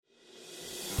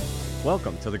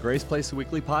Welcome to the Grace Place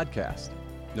Weekly Podcast.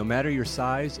 No matter your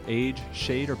size, age,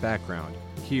 shade, or background,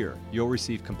 here you'll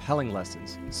receive compelling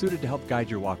lessons suited to help guide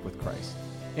your walk with Christ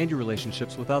and your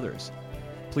relationships with others.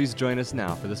 Please join us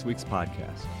now for this week's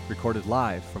podcast, recorded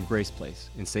live from Grace Place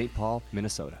in St. Paul,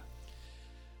 Minnesota.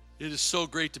 It is so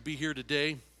great to be here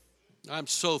today. I'm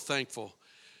so thankful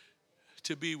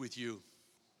to be with you.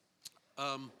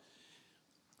 I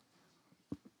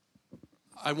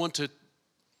want to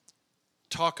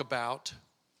talk about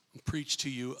and preach to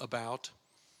you about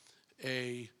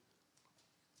a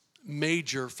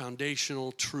major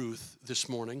foundational truth this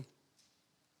morning.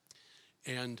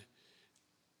 And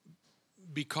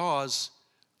because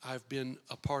I've been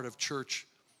a part of church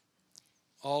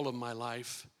all of my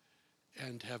life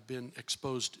and have been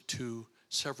exposed to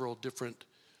several different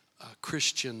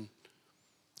Christian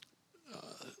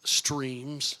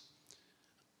streams,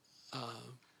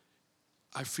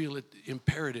 I feel it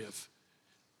imperative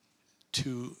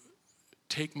to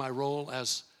take my role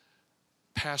as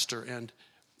pastor and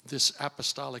this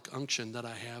apostolic unction that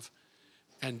I have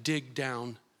and dig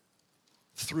down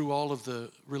through all of the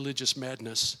religious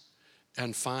madness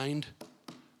and find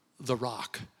the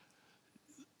rock,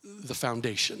 the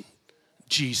foundation,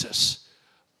 Jesus.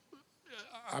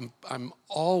 I'm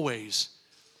always,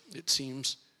 it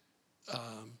seems,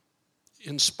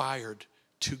 inspired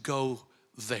to go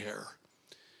there.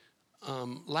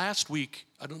 Last week,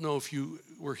 I don't know if you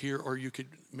were here or you could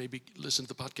maybe listen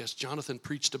to the podcast, Jonathan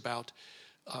preached about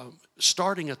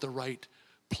starting at the right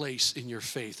place in your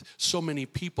faith. So many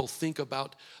people think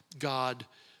about God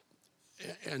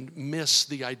and miss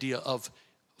the idea of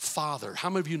Father. How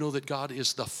many of you know that God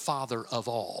is the Father of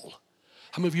all?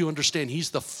 How many of you understand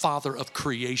He's the Father of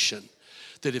creation?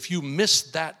 That if you miss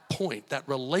that point, that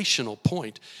relational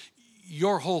point,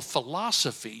 your whole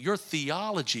philosophy, your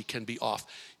theology can be off.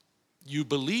 You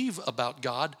believe about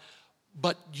God,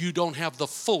 but you don't have the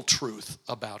full truth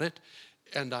about it.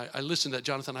 And I listened to that,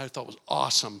 Jonathan, I thought was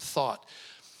awesome thought.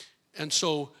 And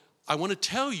so I want to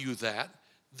tell you that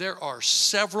there are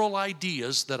several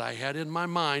ideas that I had in my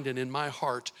mind and in my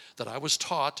heart that I was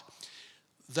taught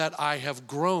that I have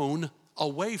grown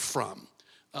away from.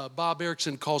 Bob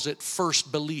Erickson calls it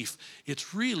first belief.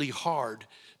 It's really hard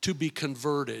to be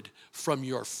converted from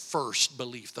your first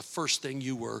belief, the first thing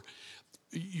you were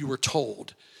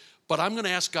told. But I'm going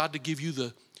to ask God to give you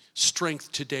the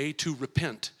strength today to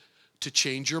repent, to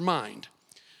change your mind.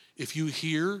 If you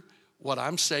hear what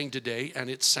I'm saying today and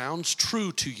it sounds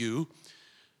true to you,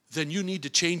 then you need to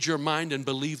change your mind and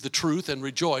believe the truth and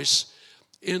rejoice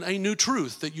in a new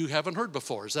truth that you haven't heard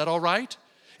before. Is that all right?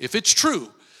 If it's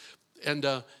true. And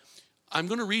I'm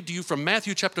going to read to you from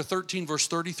Matthew chapter 13, verse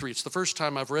 33. It's the first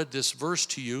time I've read this verse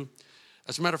to you.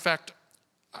 As a matter of fact,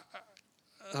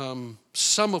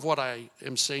 some of what I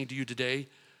am saying to you today,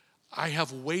 I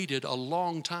have waited a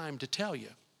long time to tell you.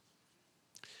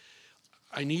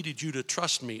 I needed you to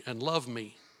trust me and love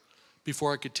me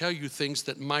before I could tell you things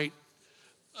that might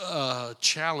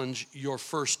challenge your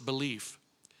first belief.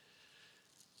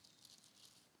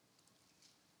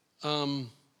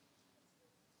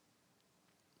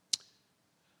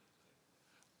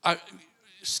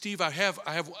 Steve,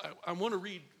 I want to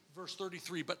read verse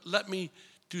 33, but let me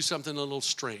do something a little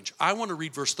strange. I want to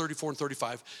read verse 34 and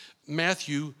 35,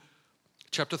 Matthew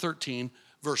chapter 13,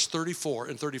 verse 34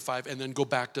 and 35, and then go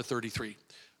back to 33.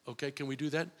 Okay, can we do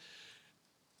that?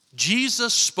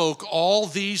 Jesus spoke all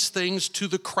these things to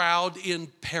the crowd in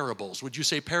parables. Would you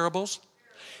say parables?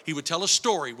 He would tell a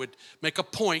story, would make a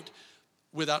point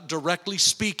without directly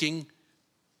speaking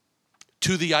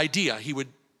to the idea. He would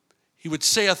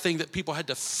say a thing that people had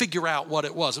to figure out what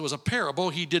it was. It was a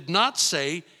parable. He did not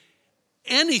say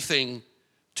anything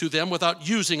to them without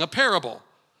using a parable.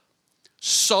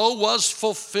 So was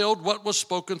fulfilled what was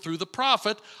spoken through the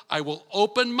prophet. I will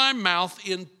open my mouth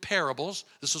in parables.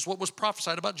 This is what was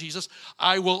prophesied about Jesus.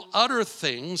 I will utter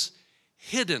things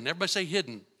hidden. Everybody say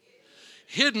hidden.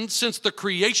 Hidden since the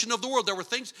creation of the world.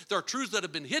 There are truths that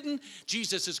have been hidden.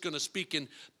 Jesus is going to speak in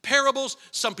parables.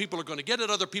 Some people are going to get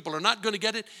it. Other people are not going to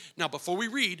get it. Now, before we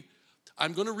read,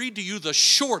 I'm going to read to you the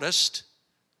shortest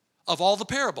of all the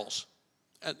parables.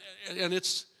 And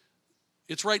it's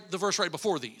right, the verse right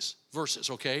before these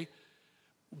verses, okay?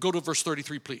 Go to verse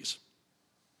 33, please.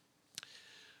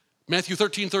 Matthew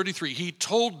 13:33. He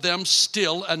told them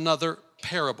still another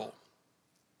parable.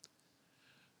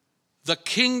 The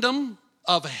kingdom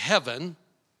of heaven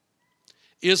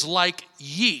is like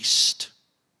yeast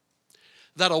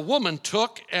that a woman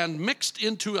took and mixed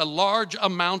into a large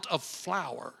amount of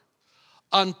flour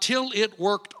until it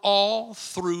worked all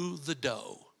through the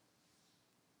dough.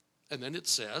 And then it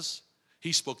says,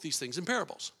 he spoke these things in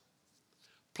parables.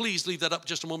 Please leave that up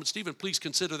just a moment, Stephen. Please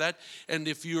consider that. And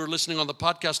if you're listening on the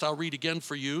podcast, I'll read again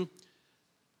for you.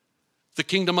 The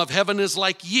kingdom of heaven is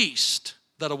like yeast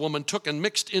that a woman took and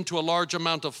mixed into a large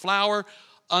amount of flour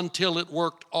until it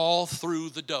worked all through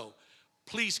the dough.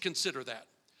 Please consider that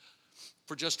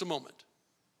for just a moment.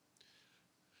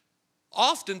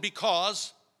 Often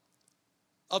because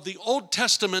of the Old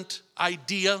Testament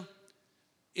idea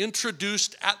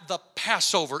introduced at the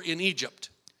Passover in Egypt.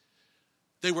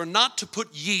 They were not to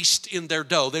put yeast in their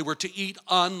dough. They were to eat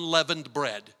unleavened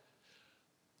bread.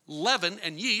 Leaven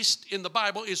and yeast in the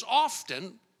Bible is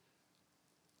often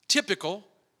typical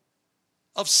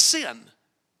of sin,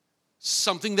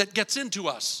 something that gets into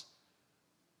us,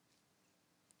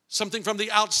 something from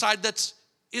the outside that's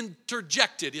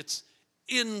interjected. It's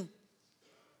in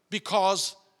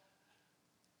because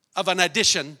of an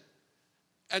addition.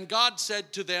 And God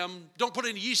said to them, don't put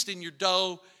any yeast in your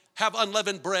dough, have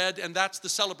unleavened bread, and that's the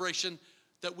celebration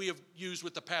that we have used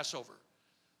with the Passover.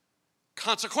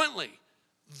 Consequently,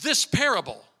 this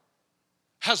parable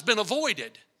has been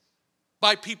avoided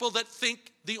by people that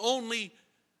think the only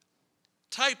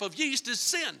type of yeast is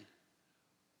sin.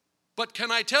 But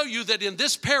can I tell you that in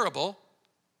this parable,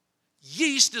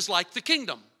 yeast is like the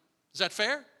kingdom. Is that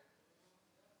fair?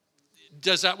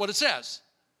 Is that what it says?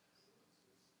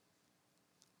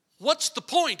 What's the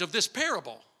point of this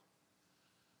parable?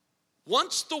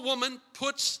 Once the woman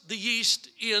puts the yeast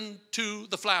into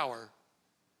the flour,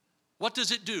 what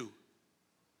does it do?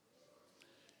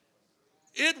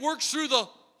 It works through the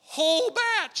whole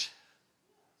batch.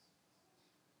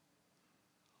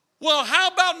 Well, how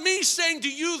about me saying to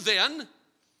you then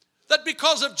that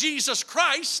because of Jesus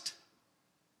Christ,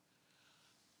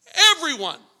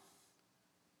 everyone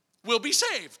will be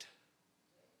saved?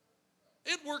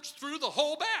 It works through the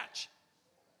whole batch.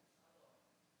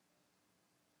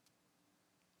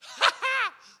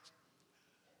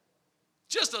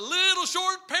 Just a little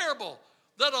short parable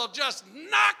that'll just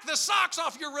knock the socks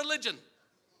off your religion.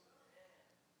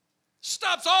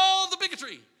 Stops all the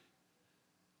bigotry.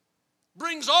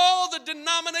 Brings all the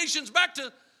denominations back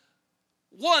to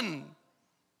one.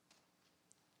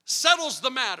 Settles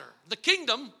the matter. The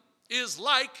kingdom is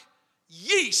like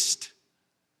yeast.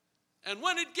 And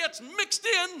when it gets mixed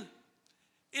in,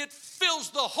 it fills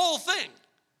the whole thing.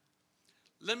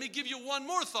 Let me give you one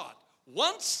more thought.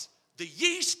 Once the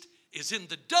yeast is in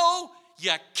the dough,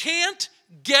 you can't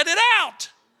get it out.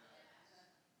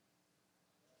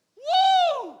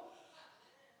 Woo!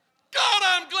 God,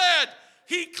 I'm glad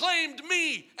he claimed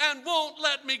me and won't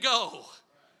let me go.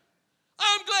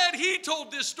 I'm glad he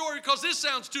told this story because this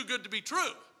sounds too good to be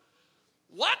true.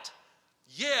 What?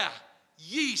 Yeah,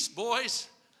 yeast, boys.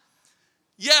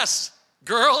 Yes,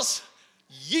 girls,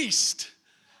 yeast.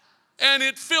 And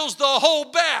it fills the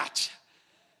whole batch.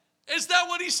 Is that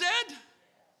what he said?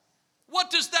 What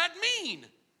does that mean?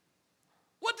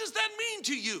 What does that mean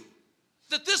to you?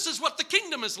 That this is what the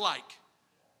kingdom is like.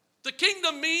 The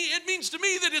kingdom, it means to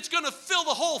me that it's going to fill the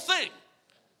whole thing.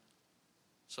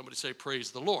 Somebody say,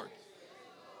 praise the Lord.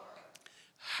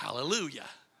 Hallelujah.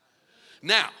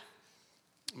 Now,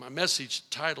 my message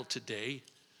title today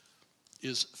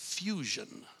is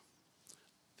fusion.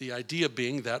 The idea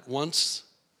being that once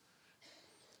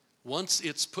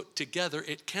it's put together,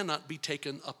 it cannot be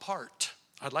taken apart.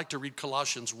 I'd like to read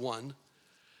Colossians 1,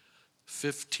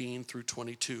 15 through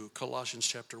 22. Colossians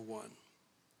chapter 1.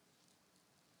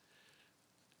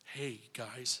 Hey,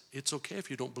 guys, it's okay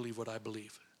if you don't believe what I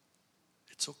believe.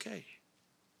 It's okay.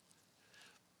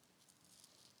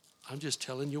 I'm just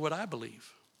telling you what I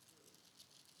believe.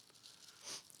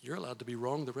 You're allowed to be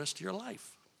wrong the rest of your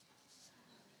life.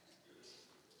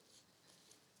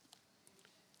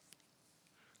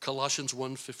 Colossians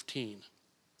 1:15.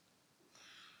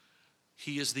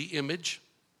 He is the image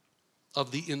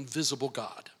of the invisible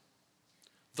God,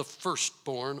 the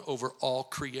firstborn over all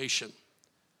creation.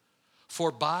 For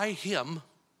by him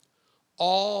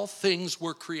all things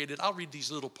were created. I'll read these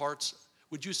little parts.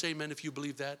 Would you say amen if you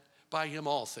believe that? By him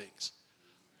all things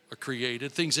are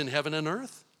created, things in heaven and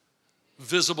earth,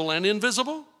 visible and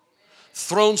invisible,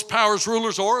 thrones, powers,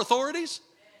 rulers, or authorities.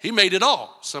 He made it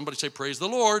all. Somebody say, praise the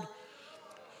Lord.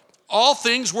 All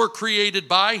things were created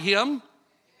by him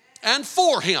and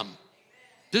for him.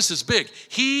 This is big.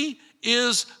 He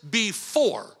is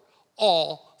before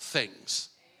all things.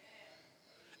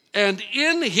 And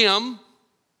in him,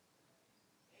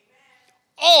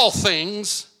 all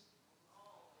things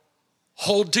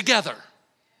hold together.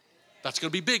 That's going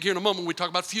to be big here in a moment when we talk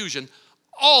about fusion.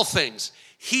 All things.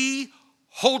 He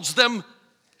holds them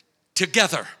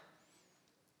together.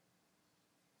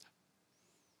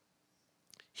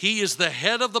 He is the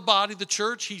head of the body, the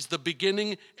church. He's the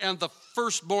beginning and the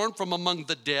firstborn from among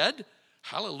the dead.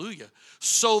 Hallelujah.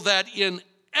 So that in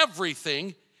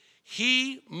everything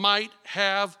he might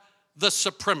have the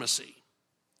supremacy.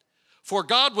 For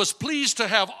God was pleased to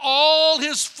have all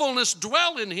his fullness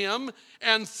dwell in him,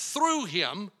 and through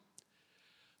him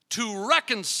to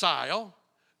reconcile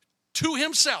to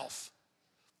himself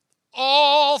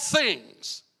all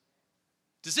things.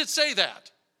 Does it say that?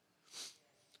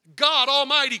 God,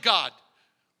 Almighty God.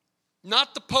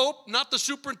 Not the Pope, not the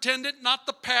superintendent, not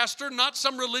the pastor, not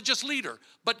some religious leader,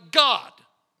 but God.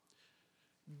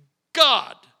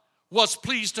 God was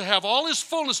pleased to have all his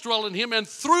fullness dwell in him, and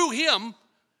through him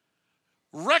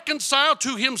reconcile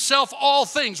to himself all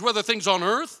things, whether things on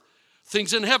earth,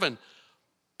 things in heaven,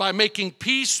 by making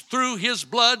peace through his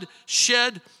blood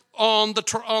shed on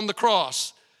the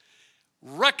cross.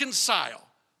 Reconcile,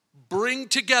 bring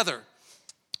together.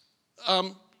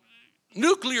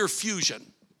 Nuclear fusion.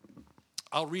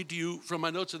 I'll read to you from my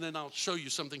notes and then I'll show you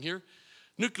something here.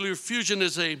 Nuclear fusion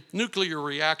is a nuclear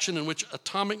reaction in which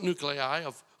atomic nuclei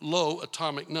of low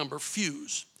atomic number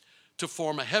fuse to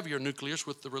form a heavier nucleus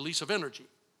with the release of energy.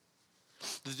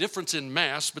 The difference in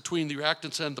mass between the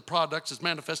reactants and the products is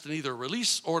manifest in either a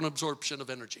release or an absorption of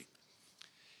energy.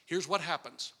 Here's what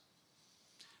happens.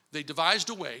 They devised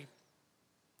a way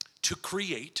to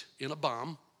create in a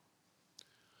bomb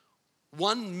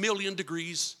 1 million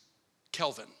degrees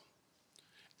Kelvin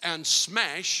and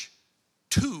smash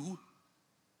 2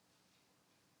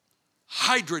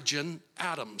 hydrogen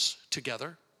atoms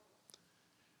together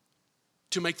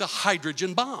to make the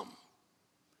hydrogen bomb.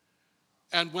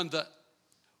 And when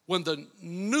the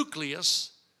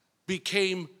nucleus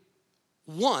became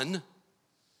one,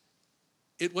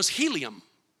 it was helium.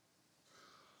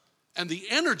 And the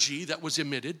energy that was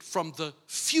emitted from the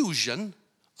fusion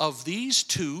of these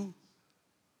 2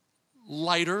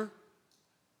 lighter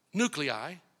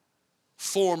nuclei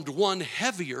formed one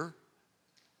heavier,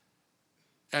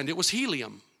 and it was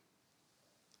helium.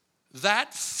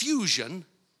 That fusion,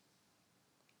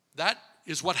 that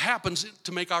is what happens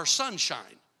to make our sun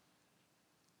shine.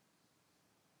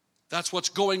 That's what's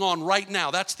going on right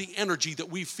now. That's the energy that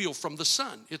we feel from the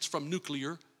sun. It's from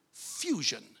nuclear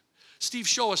fusion. Steve,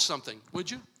 show us something, would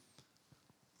you?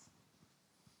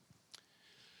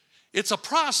 It's a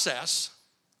process.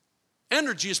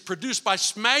 Energy is produced by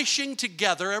smashing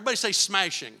together. Everybody say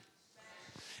smashing.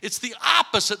 It's the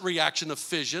opposite reaction of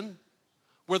fission,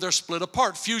 where they're split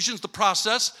apart. Fusion is the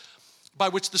process by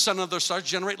which the sun and other stars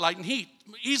generate light and heat,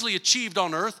 easily achieved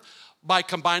on Earth by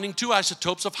combining 2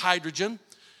 isotopes of hydrogen,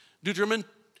 deuterium and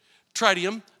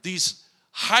tritium. These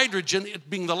hydrogen, it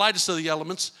being the lightest of the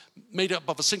elements, made up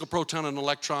of a single proton and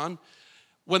electron.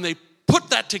 When they put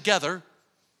that together,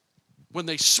 when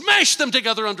they smash them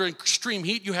together under extreme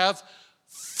heat, you have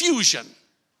fusion.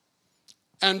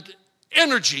 And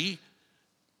energy,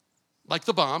 like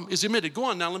the bomb, is emitted. Go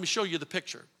on now, let me show you the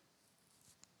picture.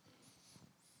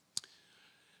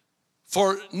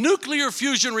 For nuclear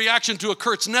fusion reaction to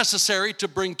occur, it's necessary to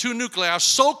bring 2 nuclei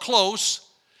so close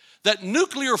that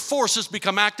nuclear forces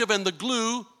become active and they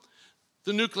glue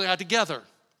the nuclei together.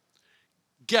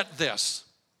 Get this.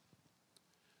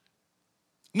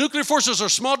 Nuclear forces are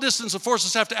small distance of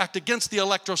forces have to act against the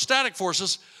electrostatic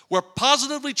forces where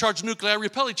positively charged nuclei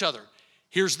repel each other.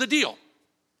 Here's the deal.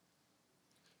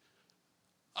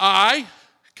 Come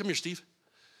here, Steve.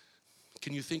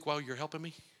 Can you think while you're helping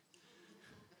me?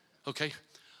 Okay.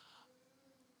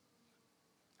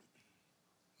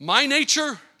 My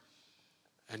nature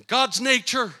and God's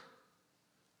nature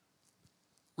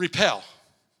repel.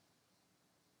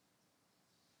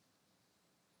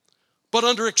 But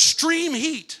under extreme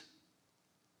heat,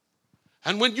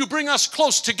 and when you bring us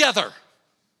close together,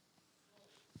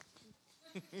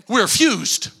 we're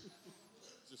fused.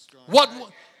 What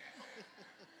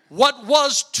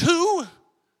was 2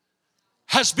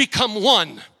 has become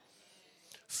 1.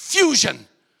 Fusion.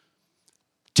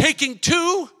 Taking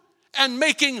 2 and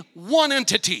making 1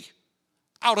 entity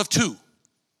out of 2.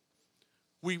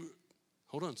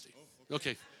 Hold on, Steve.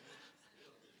 Okay.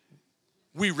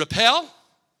 We repel.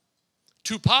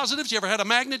 2 positives. You ever had a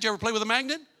magnet? You ever play with a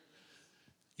magnet?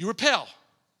 You repel.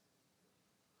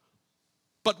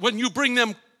 But when you bring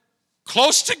them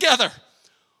close together,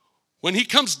 when he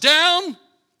comes down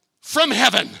from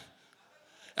heaven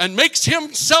and makes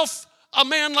himself a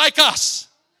man like us,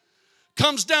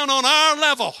 comes down on our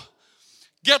level,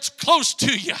 gets close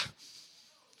to you.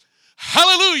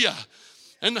 Hallelujah.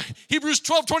 And Hebrews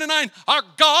 12:29, our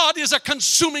God is a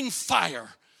consuming fire.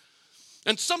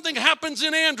 and something happens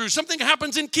in Andrew, something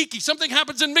happens in Kiki, something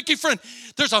happens in Mickey Friend,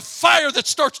 there's a fire that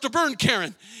starts to burn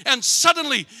Karen. And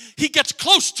suddenly he gets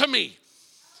close to me.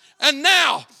 And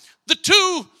now the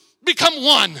two become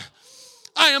one.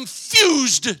 I am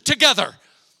fused together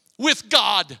with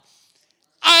God.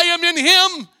 I am in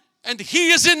him and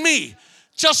he is in me.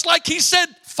 Just like he said,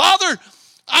 Father,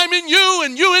 I'm in you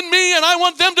and you in me, and I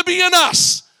want them to be in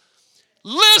us.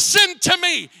 Listen to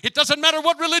me. It doesn't matter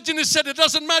what religion is said. It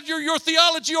doesn't matter your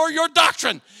theology or your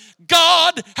doctrine.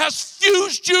 God has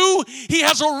fused you. He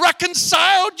has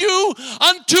reconciled you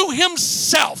unto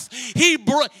himself. He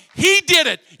did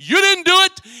it. You didn't do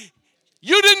it.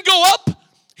 You didn't go up.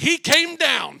 He came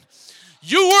down.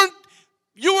 You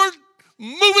weren't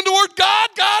moving toward God.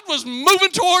 God was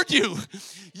moving toward you.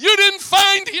 You didn't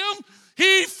find him.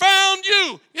 He found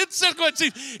you. It says, go ahead,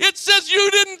 see. It says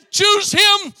you didn't choose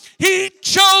him. He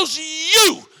chose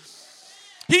you.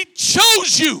 He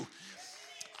chose you.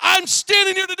 I'm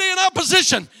standing here today in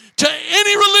opposition to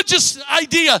any religious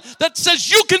idea that says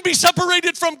you can be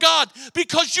separated from God,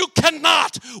 because you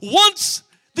cannot. Once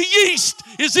the yeast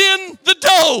is in the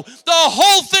dough, the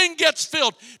whole thing gets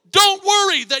filled. Don't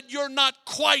worry that you're not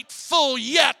quite full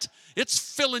yet. It's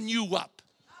filling you up.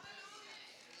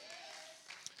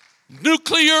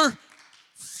 Nuclear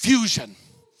fusion.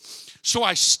 So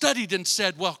I studied and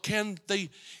said, well, can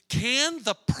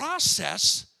the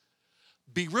process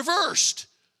be reversed?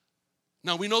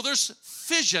 Now we know there's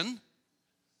fission,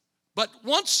 but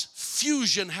once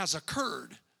fusion has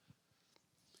occurred,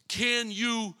 can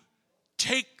you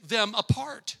take them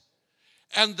apart?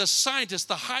 And the scientists,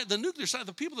 the nuclear scientists,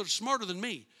 the people that are smarter than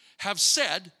me, have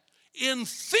said, in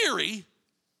theory,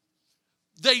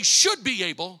 they should be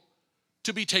able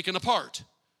to be taken apart.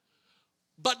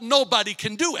 But nobody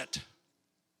can do it.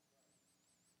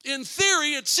 In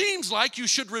theory, it seems like you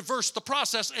should reverse the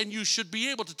process and you should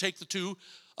be able to take the two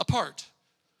apart.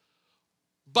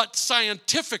 But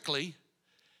scientifically,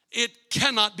 it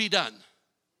cannot be done.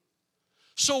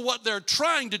 So what they're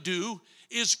trying to do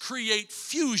is create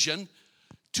fusion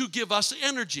to give us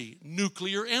energy,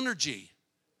 nuclear energy,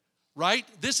 right?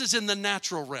 This is in the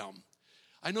natural realm.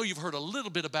 I know you've heard a little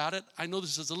bit about it. I know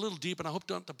this is a little deep, and I hope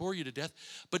not to bore you to death.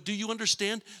 But do you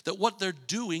understand that what they're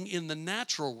doing in the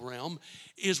natural realm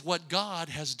is what God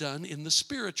has done in the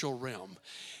spiritual realm?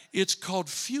 It's called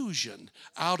fusion.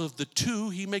 Out of the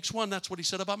two, he makes one. That's what he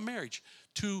said about marriage.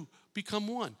 Two become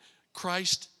one.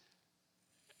 Christ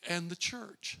and the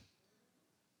church.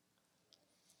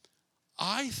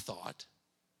 I thought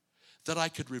that I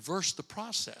could reverse the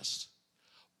process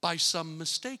by some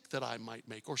mistake that I might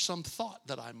make or some thought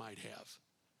that I might have.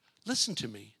 Listen to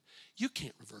me. You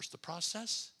can't reverse the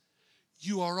process.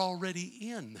 You are already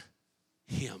in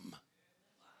him.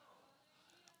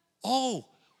 Oh,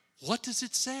 what does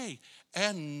it say?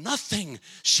 And nothing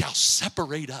shall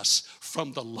separate us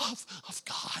from the love of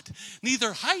God.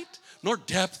 Neither height, nor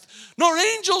depth, nor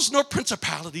angels, nor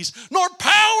principalities, nor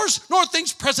powers, nor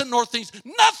things present, nor things.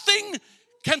 Nothing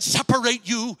can separate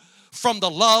you from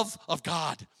the love of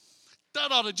God.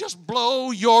 That ought to just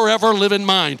blow your ever-living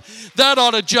mind. That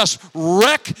ought to just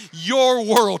wreck your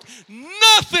world.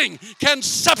 Nothing can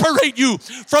separate you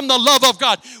from the love of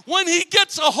God. When he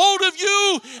gets a hold of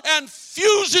you and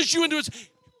fuses you into his,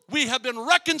 we have been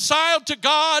reconciled to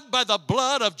God by the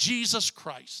blood of Jesus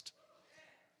Christ.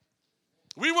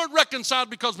 We weren't reconciled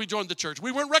because we joined the church.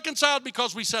 We weren't reconciled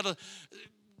because we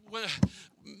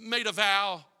made a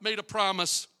vow, made a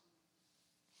promise.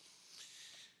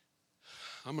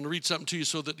 I'm going to read something to you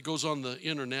so that it goes on the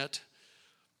internet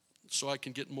so I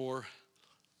can get more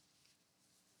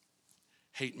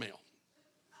hate mail.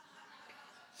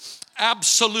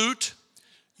 Absolute,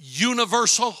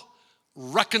 universal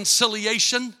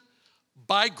reconciliation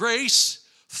by grace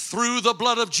through the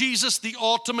blood of Jesus, the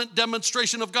ultimate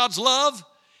demonstration of God's love,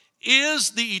 is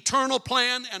the eternal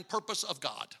plan and purpose of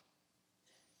God.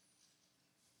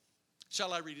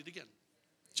 Shall I read it again?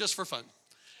 Just for fun.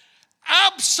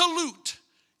 Absolute,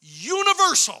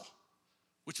 universal,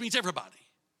 which means everybody.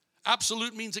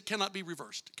 Absolute means it cannot be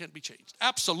reversed. It can't be changed.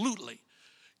 Absolutely.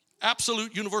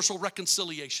 Absolute universal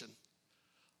reconciliation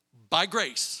by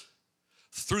grace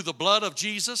through the blood of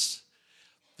Jesus,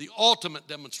 the ultimate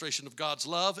demonstration of God's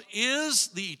love, is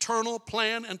the eternal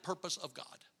plan and purpose of God.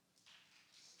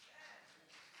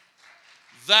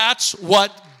 That's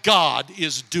what God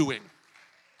is doing.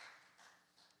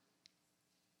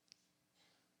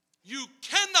 You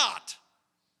cannot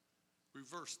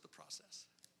reverse the process.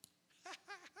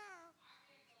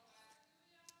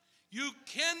 You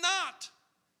cannot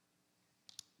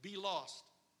be lost.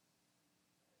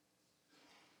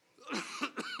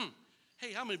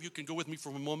 Hey, how many of you can go with me for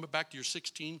a moment back to your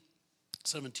 16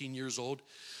 17 years old,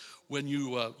 when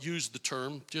you used the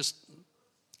term, just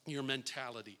your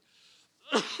mentality.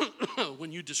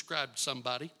 When you described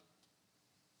somebody,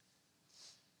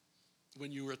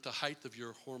 when you were at the height of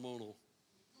your hormonal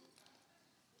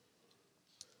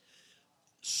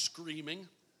screaming,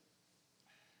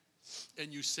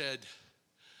 and you said,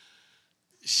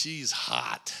 she's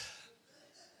hot.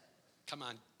 Come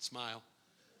on, smile.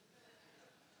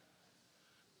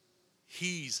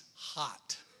 He's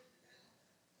hot.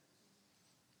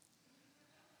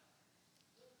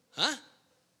 Huh?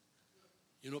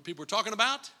 You know what people were talking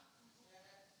about?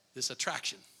 This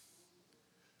attraction.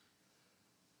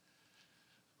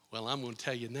 Well, I'm going to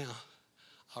tell you now,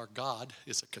 our God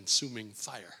is a consuming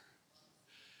fire.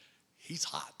 He's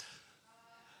hot.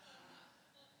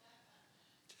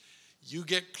 You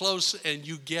get close and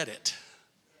you get it.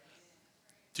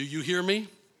 Do you hear me?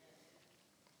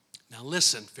 Now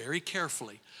listen very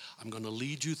carefully. I'm going to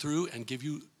lead you through and give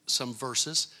you some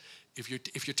verses. If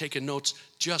you're taking notes,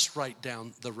 just write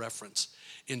down the reference.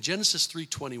 In Genesis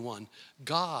 3:21,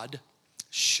 God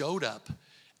showed up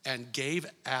and gave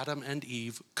Adam and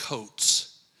Eve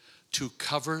coats to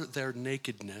cover their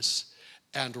nakedness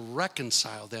and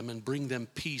reconcile them and bring them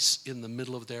peace in the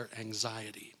middle of their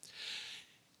anxiety.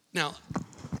 Now,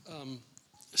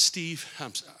 Steve, I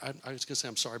was going to say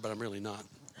I'm sorry, but I'm really not.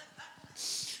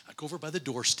 I go over by the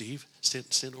door, Steve.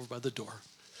 Stand over by the door.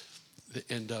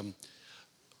 And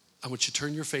I want you to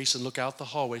turn your face and look out the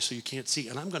hallway so you can't see.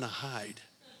 And I'm going to hide.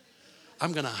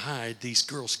 I'm going to hide these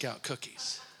Girl Scout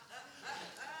cookies.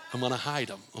 I'm going to hide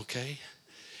them, okay?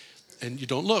 And you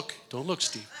don't look. Don't look,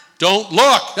 Steve. Don't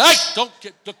look. Hey,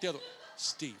 look the other way.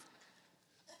 Steve.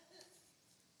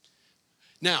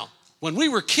 Now, when we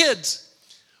were kids,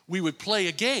 we would play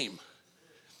a game,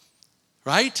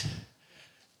 right?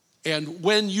 And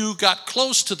when you got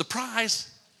close to the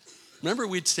prize, remember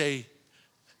we'd say,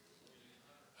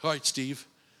 all right, Steve,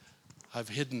 I've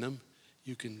hidden them.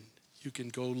 You can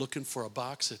go looking for a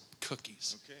box of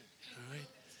cookies. Okay. All right.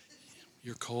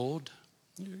 You're cold.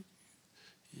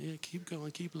 Yeah, keep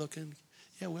going, keep looking.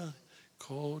 Yeah, well,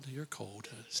 cold. You're cold.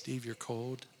 Steve, you're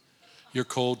cold. You're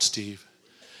cold, Steve.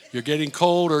 You're getting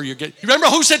cold or you're getting... You remember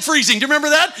who said freezing? Do you remember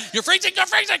that? You're freezing, you're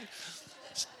freezing.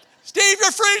 Steve,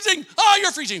 you're freezing. Oh,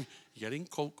 you're freezing. You're getting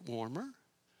cold, warmer,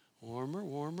 warmer,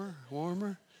 warmer,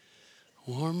 warmer,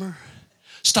 warmer.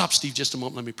 Stop, Steve, just a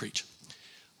moment. Let me preach.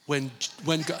 When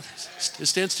God...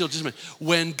 Stand still just a minute.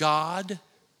 When God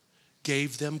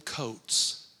gave them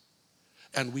coats,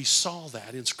 and we saw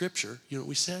that in Scripture, you know what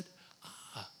we said?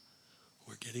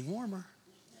 We're getting warmer.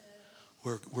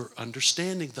 We're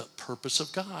understanding the purpose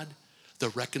of God, the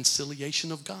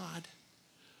reconciliation of God,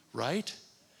 right?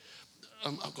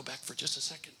 I'll go back for just a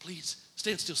second, please.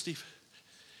 Stand still, Steve.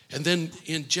 And then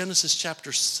in Genesis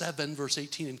chapter 7, verse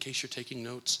 18, in case you're taking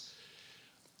notes,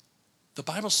 the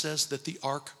Bible says that the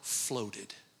ark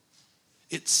floated.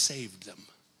 It saved them.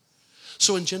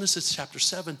 So in Genesis chapter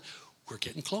 7, we're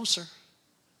getting closer.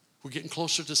 We're getting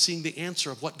closer to seeing the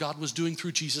answer of what God was doing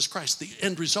through Jesus Christ. The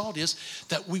end result is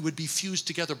that we would be fused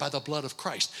together by the blood of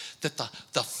Christ. That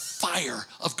the fire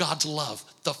of God's love,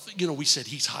 we said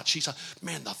he's hot, she's hot.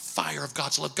 Man, the fire of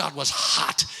God's love. God was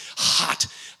hot, hot,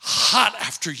 hot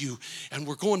after you. And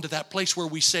we're going to that place where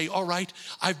we say, all right,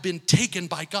 I've been taken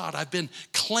by God. I've been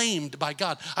claimed by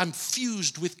God. I'm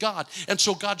fused with God. And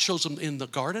so God shows them in the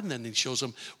garden, and then he shows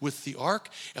them with the ark.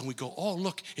 And we go, oh,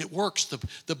 look, it works.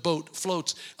 The boat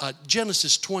floats.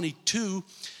 Genesis 22,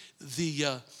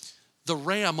 the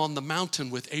ram on the mountain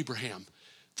with Abraham.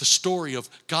 The story of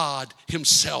God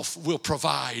himself will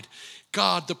provide.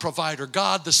 God the provider,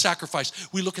 God the sacrifice.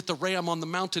 We look at the ram on the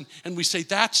mountain and we say,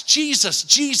 that's Jesus.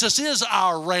 Jesus is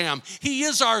our ram. He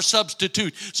is our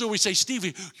substitute. So we say,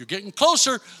 Stevie, you're getting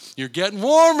closer. You're getting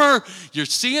warmer. You're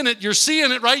seeing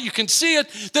it, right? You can see it.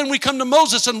 Then we come to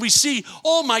Moses and we see,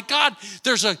 oh my God,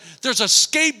 there's a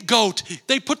scapegoat.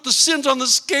 They put the sins on the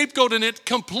scapegoat and it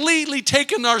completely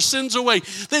taken our sins away.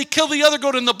 They kill the other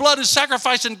goat and the blood is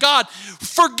sacrificed and God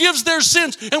forgives their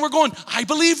sins. And we're going, I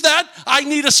believe that. I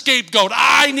need a scapegoat.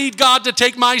 I need God to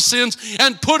take my sins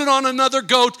and put it on another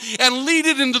goat and lead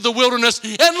it into the wilderness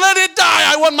and let it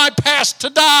die. I want my past to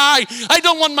die. I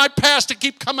don't want my past to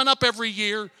keep coming up every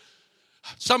year.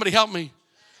 Somebody help me.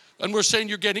 And we're saying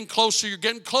you're getting closer,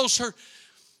 getting close.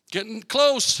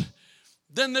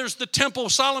 Then there's the temple,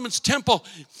 Solomon's temple.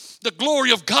 The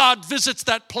glory of God visits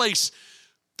that place.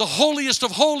 The holiest of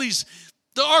holies.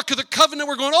 The Ark of the Covenant,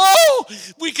 we're going, oh,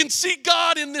 we can see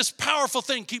God in this powerful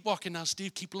thing. Keep walking now,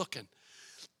 Steve. Keep looking.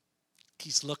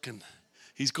 He's looking.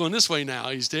 He's going this way now.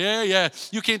 He's there, yeah.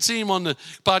 You can't see him on the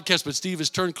podcast, but Steve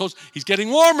is turned close. He's getting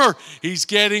warmer. He's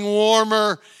getting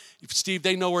warmer. Steve,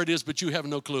 they know where it is, but you have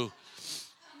no clue.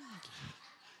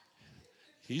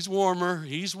 He's warmer.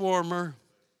 He's warmer.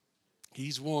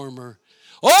 He's warmer.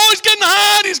 Oh, he's getting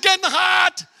hot. He's getting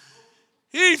hot.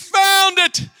 He found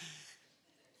it.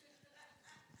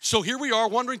 So here we are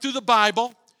wandering through the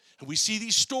Bible, and we see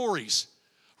these stories,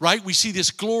 right? We see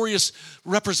this glorious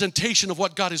representation of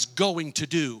what God is going to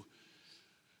do.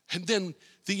 And then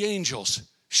the angels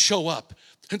show up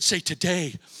and say,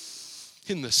 today,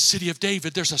 in the city of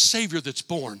David, there's a Savior that's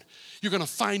born. You're going to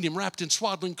find him wrapped in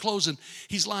swaddling clothes, and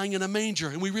he's lying in a manger.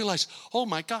 And we realize, oh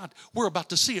my God, we're about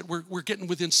to see it. We're getting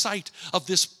within sight of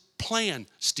this plan,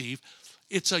 Steve.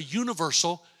 It's a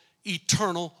universal,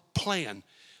 eternal plan.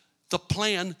 The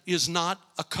plan is not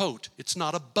a coat. It's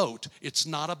not a boat. It's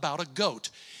not about a goat.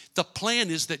 The plan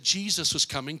is that Jesus was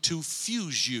coming to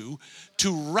fuse you,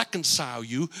 to reconcile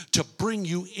you, to bring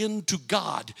you into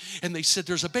God. And they said,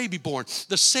 there's a baby born,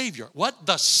 the Savior. What?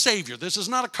 The Savior. This is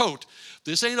not a coat.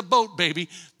 This ain't a boat, baby.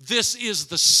 This is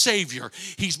the Savior.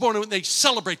 He's born, and they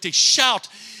celebrate, they shout.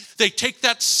 They take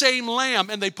that same lamb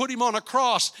and they put him on a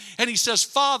cross. And he says,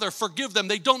 Father, forgive them.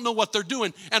 They don't know what they're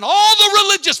doing. And all the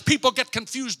religious people get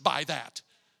confused by that.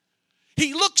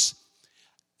 He looks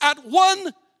at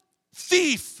one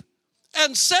thief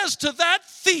and says to that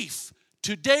thief,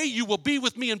 today you will be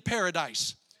with me in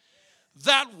paradise.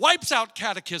 That wipes out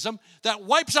catechism. That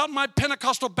wipes out my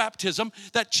Pentecostal baptism.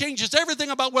 That changes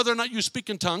everything about whether or not you speak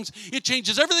in tongues. It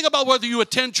changes everything about whether you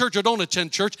attend church or don't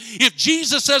attend church. If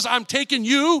Jesus says, I'm taking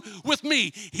you with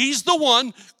me, he's the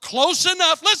one close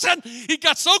enough. Listen, he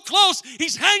got so close,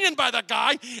 he's hanging by the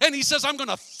guy, and he says, I'm going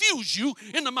to fuse you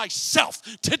into myself.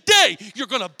 Today, you're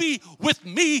going to be with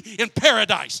me in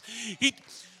paradise.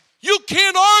 You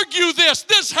can't argue this.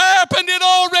 This happened. It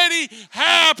already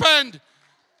happened.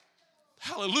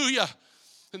 Hallelujah.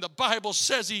 And the Bible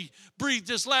says he breathed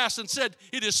his last and said,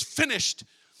 it is finished.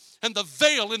 And the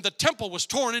veil in the temple was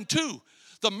torn in two.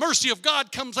 The mercy of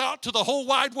God comes out to the whole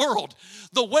wide world.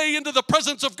 The way into the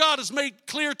presence of God is made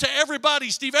clear to everybody,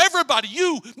 Steve. Everybody,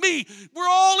 you, me, we're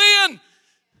all in.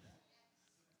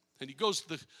 And he goes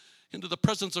into the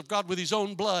presence of God with his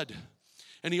own blood.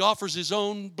 And he offers his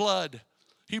own blood.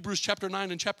 Hebrews chapter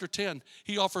 9 and chapter 10,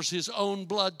 he offers his own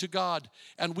blood to God,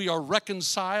 and we are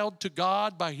reconciled to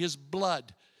God by his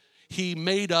blood. He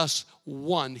made us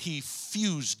one. He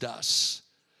fused us.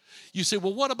 You say,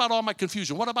 well, what about all my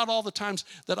confusion? What about all the times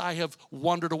that I have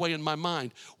wandered away in my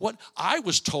mind? What I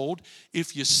was told,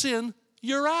 if you sin,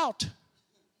 you're out.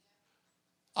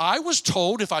 I was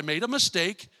told if I made a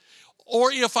mistake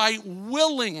or if I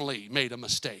willingly made a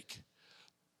mistake,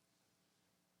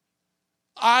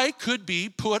 I could be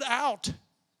put out.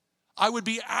 I would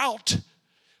be out.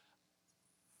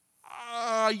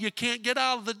 You can't get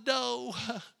out of the dough.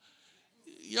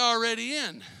 You're already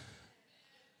in.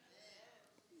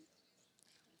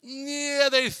 Yeah,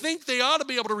 they think they ought to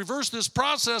be able to reverse this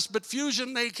process, but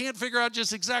fusion, they can't figure out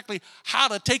just exactly how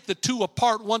to take the two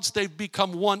apart once they've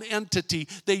become one entity.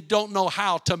 They don't know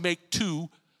how to make two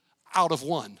out of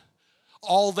one.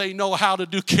 All they know how to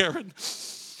do, Karen,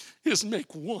 is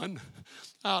make one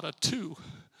out of two.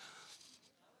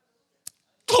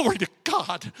 Glory to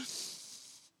God.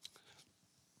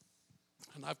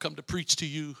 And I've come to preach to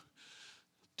you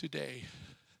today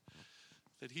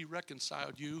that he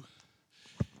reconciled you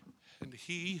and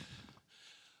he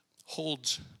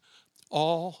holds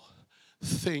all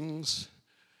things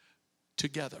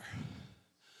together.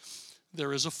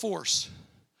 There is a force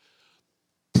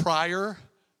prior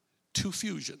to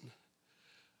fusion.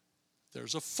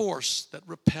 There's a force that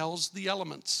repels the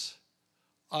elements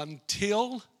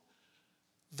until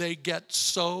they get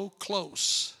so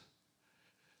close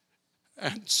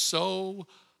and so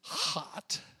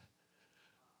hot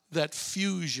that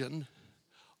fusion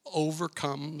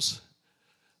overcomes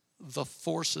the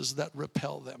forces that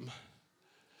repel them.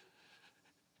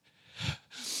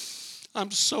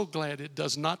 I'm so glad it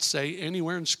does not say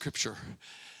anywhere in Scripture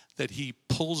that he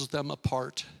pulls them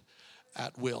apart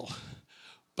at will.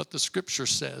 But the Scripture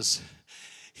says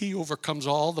he overcomes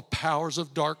all the powers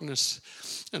of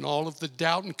darkness and all of the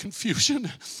doubt and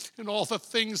confusion and all the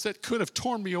things that could have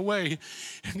torn me away.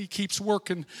 And he keeps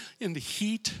working in the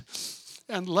heat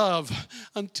and love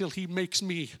until he makes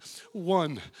me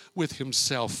one with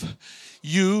himself.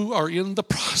 You are in the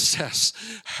process,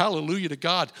 hallelujah to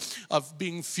God, of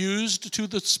being fused to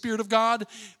the Spirit of God,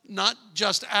 not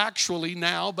just actually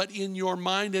now, but in your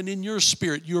mind and in your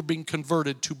spirit, you're being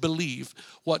converted to believe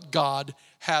what God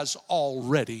has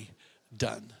already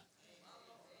done.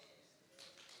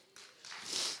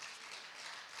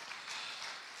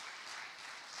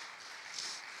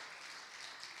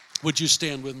 Would you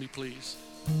stand with me, please?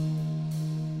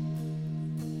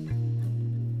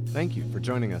 Thank you for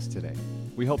joining us today.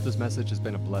 We hope this message has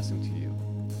been a blessing to you.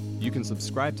 You can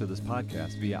subscribe to this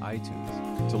podcast via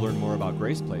iTunes. To learn more about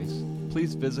Grace Place,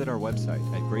 please visit our website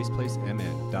at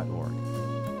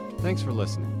graceplacemn.org. Thanks for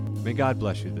listening. May God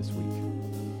bless you this week.